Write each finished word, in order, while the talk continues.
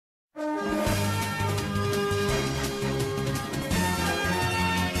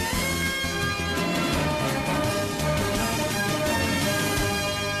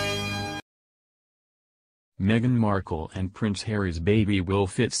Meghan Markle and Prince Harry's baby will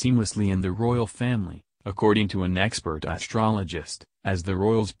fit seamlessly in the royal family, according to an expert astrologist, as the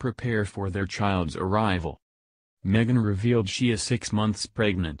royals prepare for their child's arrival. Meghan revealed she is 6 months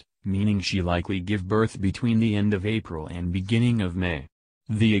pregnant, meaning she likely give birth between the end of April and beginning of May.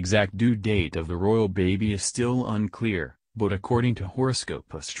 The exact due date of the royal baby is still unclear, but according to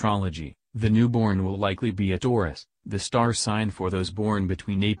horoscope astrology, the newborn will likely be a Taurus, the star sign for those born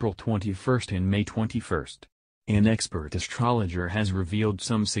between April 21 and May 21. An expert astrologer has revealed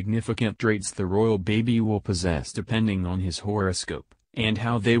some significant traits the royal baby will possess depending on his horoscope, and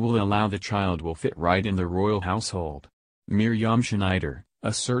how they will allow the child will fit right in the royal household. Miriam Schneider,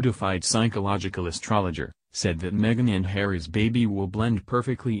 a certified psychological astrologer, said that Meghan and Harry's baby will blend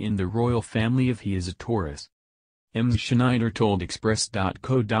perfectly in the royal family if he is a Taurus. Ms. Schneider told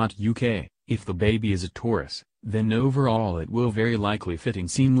Express.co.uk, if the baby is a Taurus, then overall it will very likely fit in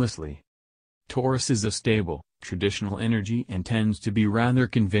seamlessly. Taurus is a stable, traditional energy and tends to be rather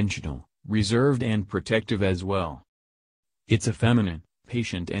conventional, reserved and protective as well. It's a feminine,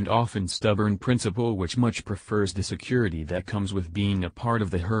 patient and often stubborn principle which much prefers the security that comes with being a part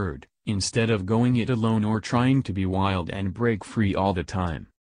of the herd, instead of going it alone or trying to be wild and break free all the time.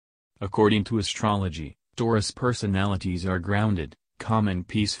 According to astrology, Taurus personalities are grounded, calm and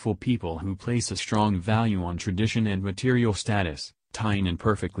peaceful people who place a strong value on tradition and material status, tying in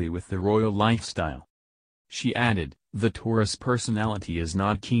perfectly with the royal lifestyle. She added, the Taurus personality is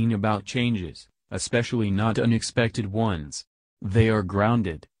not keen about changes, especially not unexpected ones. They are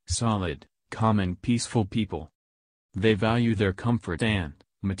grounded, solid, calm and peaceful people. They value their comfort and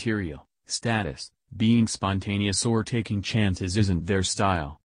material status. Being spontaneous or taking chances isn't their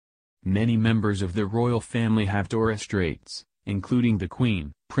style. Many members of the royal family have Taurus traits, including the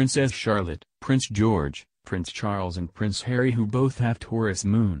Queen, Princess Charlotte, Prince George, Prince Charles and Prince Harry, who both have Taurus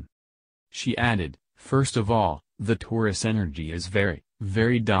moon. She added, first of all, the Taurus energy is very,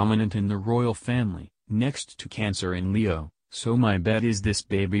 very dominant in the royal family, next to Cancer and Leo, so my bet is this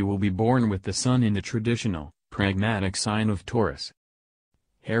baby will be born with the sun in the traditional, pragmatic sign of Taurus.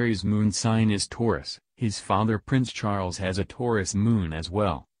 Harry's moon sign is Taurus, his father Prince Charles has a Taurus moon as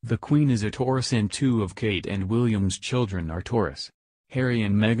well, the Queen is a Taurus and 2 of Kate and William's children are Taurus. Harry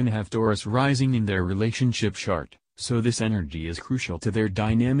and Meghan have Taurus rising in their relationship chart, so this energy is crucial to their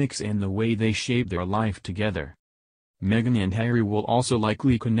dynamics and the way they shape their life together. Meghan and Harry will also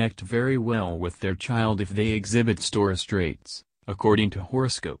likely connect very well with their child if they exhibit Taurus traits, according to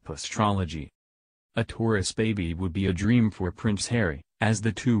horoscope astrology. A Taurus baby would be a dream for Prince Harry, as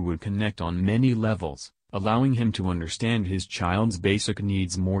the two would connect on many levels, allowing him to understand his child's basic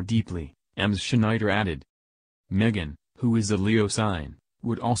needs more deeply, Ms. Schneider added. Meghan, who is a Leo sign,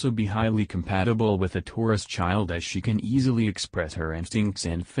 would also be highly compatible with a Taurus child as she can easily express her instincts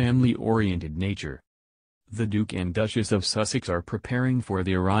and family-oriented nature. The Duke and Duchess of Sussex are preparing for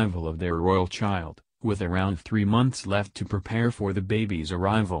the arrival of their royal child, with around 3 months left to prepare for the baby's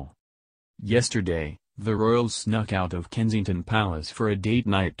arrival. Yesterday, the royals snuck out of Kensington Palace for a date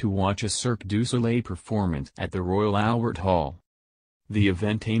night to watch a Cirque du Soleil performance at the Royal Albert Hall. The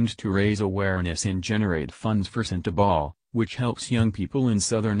event aimed to raise awareness and generate funds for Sentebale, which helps young people in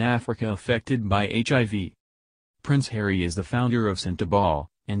southern Africa affected by HIV. Prince Harry is the founder of Sentebale,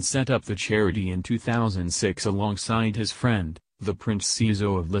 and set up the charity in 2006 alongside his friend, the Prince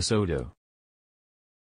Sizo of Lesotho.